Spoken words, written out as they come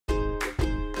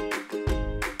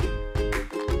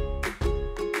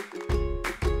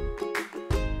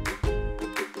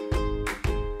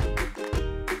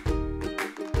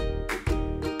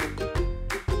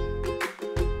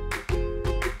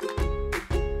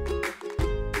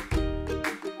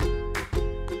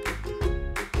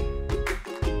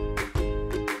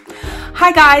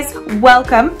Hi guys,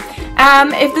 welcome.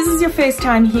 If this is your first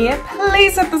time here,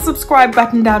 please hit the subscribe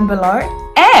button down below.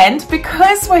 And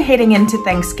because we're heading into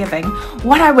Thanksgiving,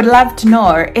 what I would love to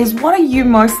know is, what are you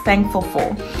most thankful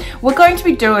for? We're going to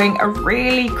be doing a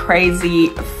really crazy,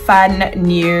 fun,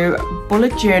 new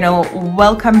bullet journal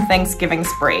welcome Thanksgiving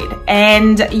spread.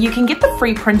 And you can get the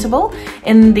free printable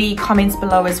in the comments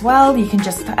below as well. You can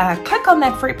just click on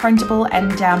that free printable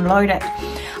and download it.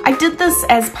 I did this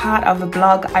as part of a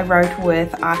blog I wrote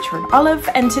with Archer and Olive,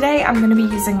 and today I'm going to be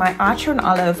using my Archer and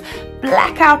Olive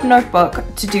blackout notebook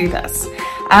to do this.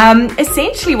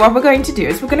 Essentially what we're going to do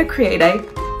is we're going to create a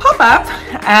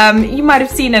pop-up. You might have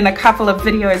seen in a couple of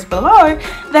videos below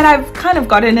that I've kind of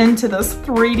gotten into this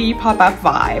 3D pop-up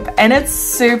vibe, and it's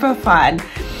super fun.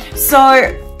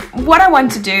 So what I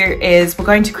want to do is we're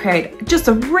going to create just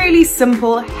a really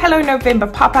simple Hello November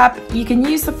pop-up. You can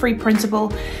use the free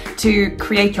printable to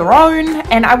create your own,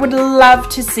 and I would love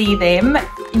to see them.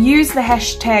 Use the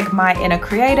hashtag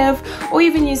 #MyInnerCreative, or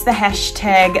even use the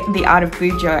hashtag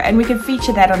 #TheArtOfBujo, and we can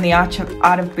feature that on the Art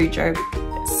of Bujo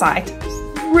site.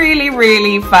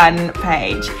 Really fun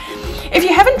page. If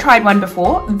you haven't tried one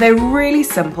before, they're really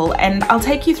simple, and I'll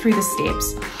take you through the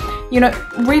steps. You know,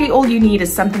 really all you need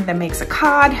is something that makes a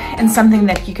card and something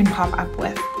that you can pop up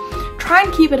with. Try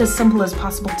and keep it as simple as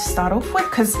possible to start off with,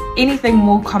 because anything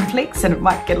more complex and it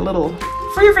might get a little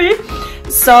free.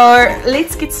 So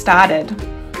let's get started.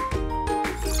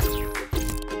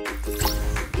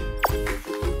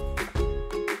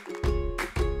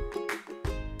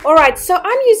 Alright, so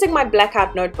I'm using my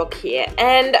blackout notebook here,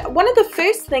 and one of the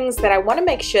first things that I want to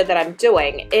make sure that I'm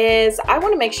doing is I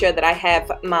want to make sure that I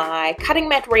have my cutting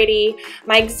mat ready,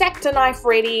 my X-Acto knife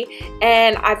ready,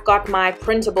 and I've got my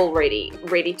printable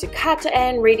ready to cut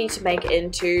and ready to make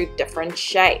into different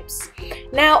shapes.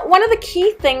 Now, one of the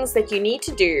key things that you need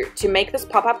to do to make this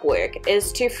pop-up work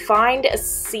is to find a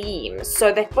seam,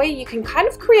 so that way you can kind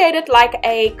of create it like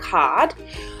a card.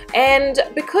 And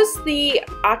because the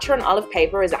Archer and Olive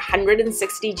paper is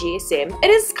 160 GSM, it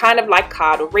is kind of like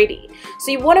card already.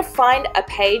 So you want to find a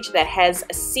page that has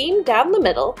a seam down the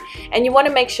middle, and you want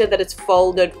to make sure that it's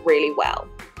folded really well.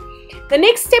 The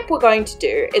next step we're going to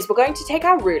do is we're going to take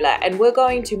our ruler and we're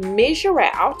going to measure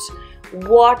out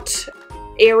what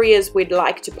areas we'd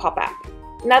like to pop up.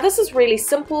 Now this is really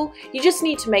simple. You just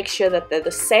need to make sure that they're the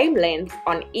same length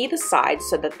on either side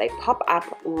so that they pop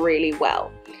up really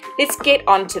well. Let's get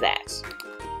on to that.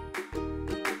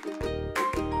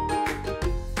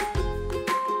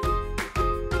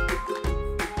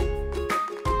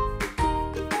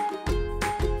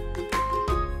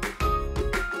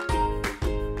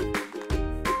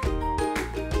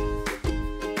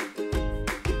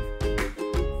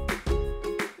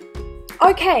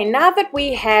 Okay, now that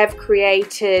we have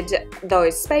created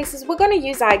those spaces, we're going to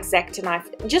use our X-Acto knife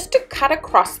just to cut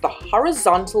across the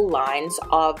horizontal lines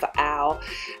of our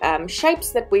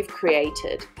shapes that we've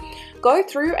created. Go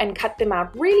through and cut them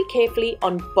out really carefully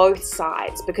on both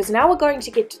sides, because now we're going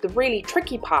to get to the really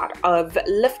tricky part of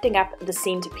lifting up the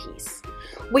centerpiece.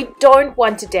 We don't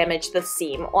want to damage the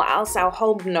seam, or else our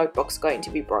whole notebook's going to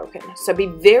be broken. So be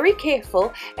very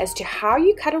careful as to how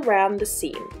you cut around the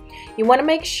seam. You want to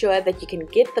make sure that you can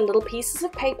get the little pieces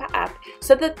of paper up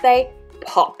so that they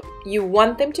pop. You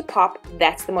want them to pop,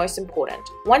 that's the most important.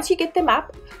 Once you get them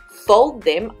up, fold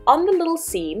them on the little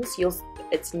seams.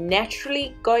 It's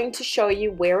naturally going to show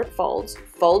you where it folds.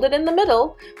 Fold it in the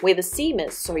middle where the seam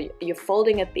is, so you're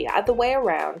folding it the other way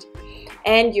around,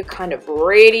 and you're kind of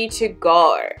ready to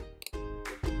go.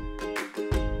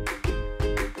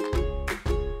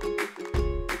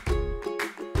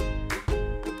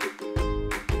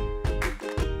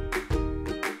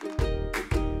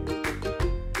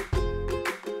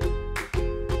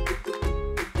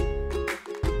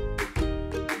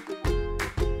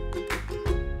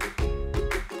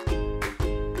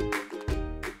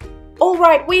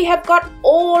 Alright, we have got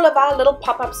all of our little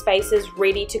pop-up spaces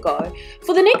ready to go.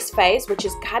 For the next phase, which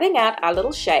is cutting out our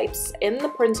little shapes in the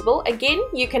printable, again,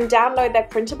 you can download that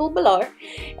printable below,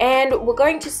 and we're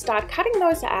going to start cutting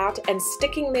those out and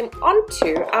sticking them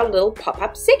onto our little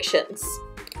pop-up sections.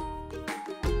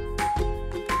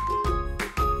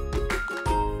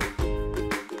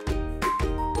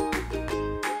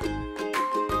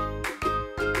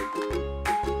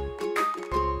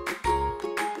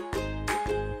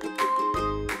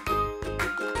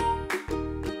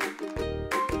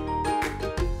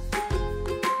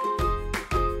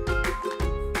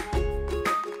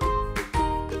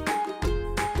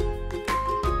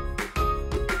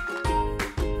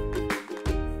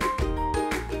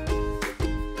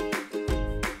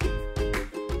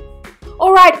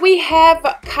 Alright, we have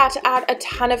cut out a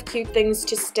ton of cute things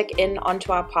to stick in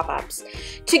onto our pop-ups.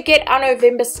 To get our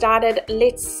November started,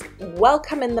 let's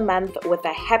welcome in the month with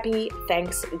a happy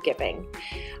Thanksgiving.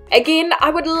 Again, I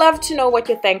would love to know what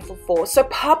you're thankful for, so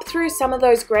pop through some of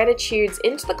those gratitudes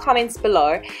into the comments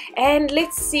below and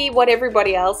let's see what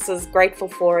everybody else is grateful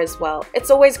for as well.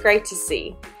 It's always great to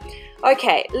see.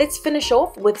 Okay, let's finish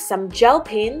off with some gel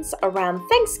pens around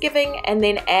Thanksgiving and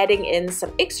then adding in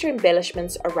some extra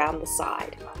embellishments around the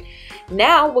side.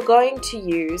 Now we're going to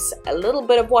use a little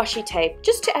bit of washi tape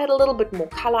just to add a little bit more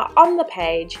color on the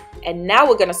page. And now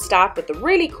we're going to start with the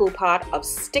really cool part of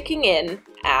sticking in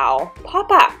our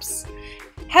pop-ups.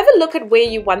 Have a look at where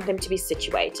you want them to be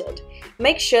situated.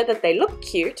 Make sure that they look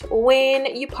cute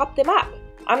when you pop them up.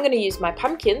 I'm going to use my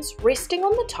pumpkins resting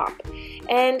on the top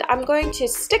and I'm going to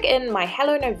stick in my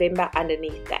Hello November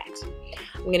underneath that.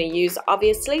 I'm going to use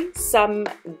obviously some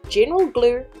general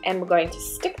glue and we're going to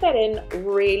stick that in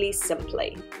really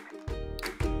simply.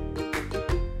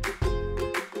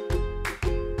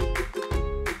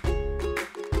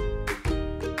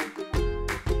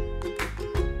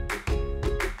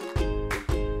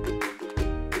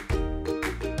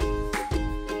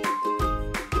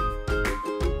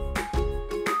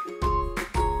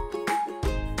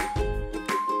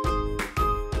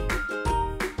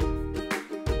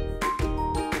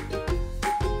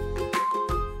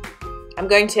 I'm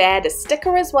going to add a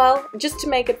sticker as well, just to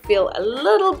make it feel a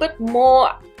little bit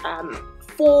more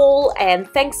fall and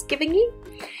Thanksgiving-y.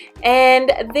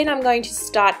 And then I'm going to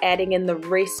start adding in the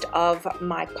rest of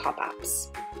my pop-ups.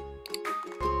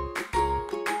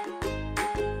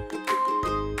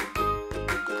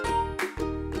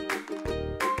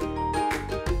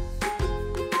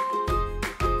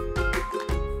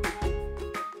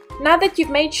 Now that you've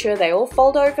made sure they all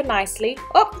fold over nicely,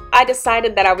 I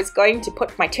decided that I was going to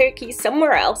put my turkey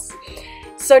somewhere else.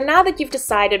 So now that you've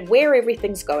decided where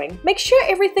everything's going, make sure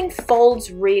everything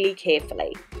folds really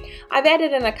carefully. I've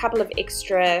added in a couple of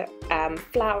extra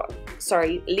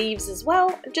leaves as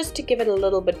well, just to give it a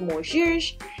little bit more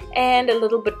zhuzh, and a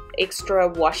little bit extra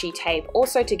washi tape,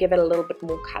 also to give it a little bit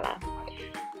more color.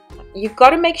 You've got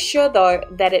to make sure though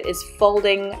that it is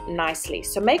folding nicely,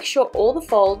 so make sure all the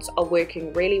folds are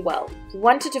working really well. You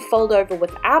want it to fold over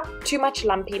without too much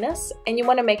lumpiness and you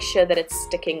want to make sure that it's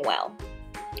sticking well.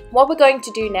 What we're going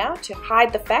to do now to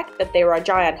hide the fact that there are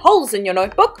giant holes in your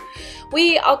notebook,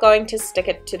 we are going to stick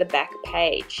it to the back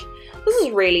page. This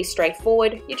is really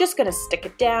straightforward. You're just going to stick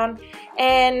it down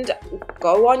and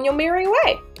go on your merry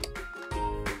way.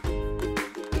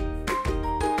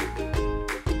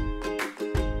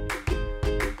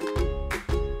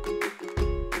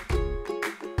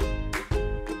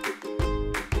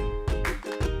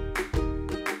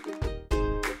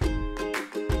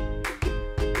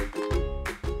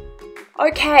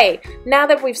 Okay, now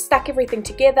that we've stuck everything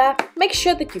together, make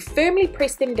sure that you firmly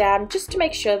press them down just to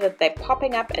make sure that they're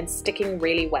popping up and sticking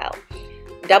really well.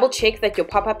 Double check that your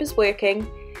pop-up is working,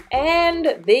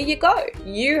 and there you go.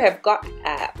 You have got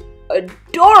an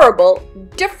adorable,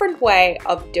 different way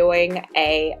of doing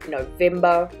a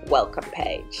November welcome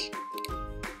page.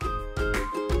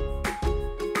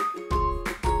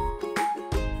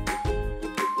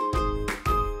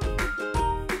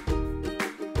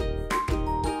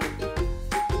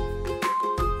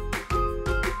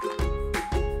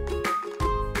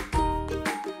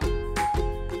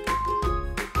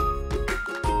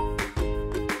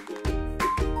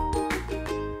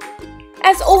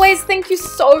 As always, thank you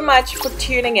so much for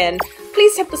tuning in.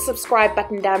 Please hit the subscribe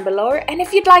button down below, and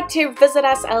if you'd like to visit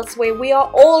us elsewhere, we are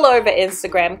all over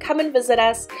Instagram. Come and visit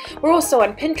us. We're also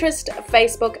on Pinterest,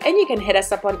 Facebook, and you can hit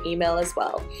us up on email as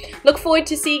well. Look forward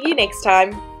to seeing you next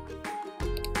time.